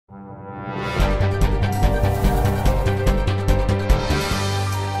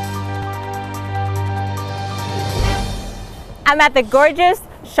I'm at the gorgeous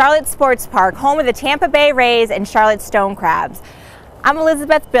Charlotte Sports Park, home of the Tampa Bay Rays and Charlotte Stone Crabs. I'm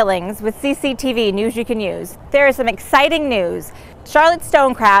Elizabeth Billings with CCTV News You Can Use. There is some exciting news. Charlotte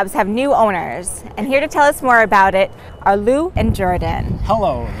Stone Crabs have new owners, and here to tell us more about it are Lou and Jordan.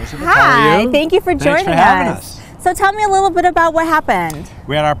 Hello, Elizabeth. Hi, how are you? Thank you for joining Thanks for having us. So tell me a little bit about what happened.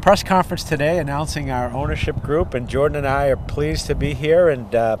 We had our press conference today announcing our ownership group, and Jordan and I are pleased to be here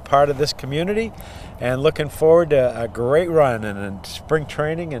and part of this community, and looking forward to a great run and spring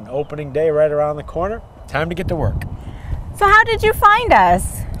training and opening day right around the corner. Time to get to work. So how did you find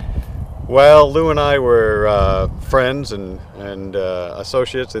us? Well, Lou and I were friends and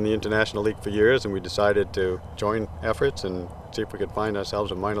associates in the International League for years, and we decided to join efforts and see if we could find ourselves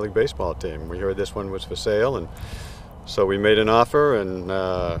a minor league baseball team. We heard this one was for sale, and so we made an offer, and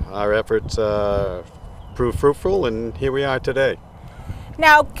our efforts proved fruitful, and here we are today.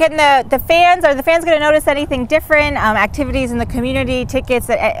 Now, can are the fans going to notice anything different? Activities in the community, tickets,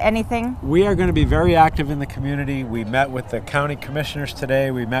 anything? We are going to be very active in the community. We met with the county commissioners today.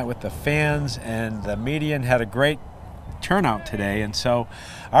 We met with the fans and the media and had a great turnout today. And so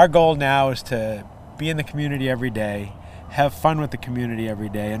our goal now is to be in the community every day, have fun with the community every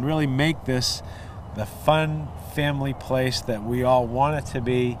day, and really make this the fun family place that we all want it to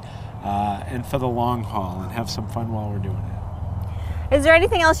be, and for the long haul, and have some fun while we're doing it. Is there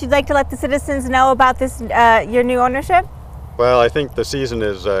anything else you'd like to let the citizens know about this, your new ownership? Well, I think the season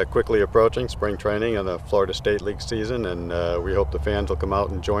is quickly approaching, spring training and the Florida State League season, and we hope the fans will come out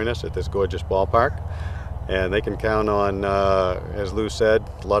and join us at this gorgeous ballpark. And they can count on, as Lou said,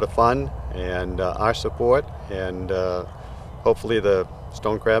 a lot of fun and our support, and hopefully the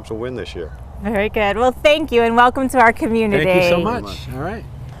Stone Crabs will win this year. Very good. Well, thank you, and welcome to our community. Thank you so much. All right.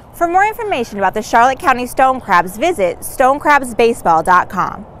 For more information about the Charlotte County Stone Crabs, visit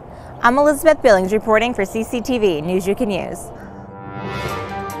stonecrabsbaseball.com. I'm Elizabeth Billings reporting for CCTV News You Can Use.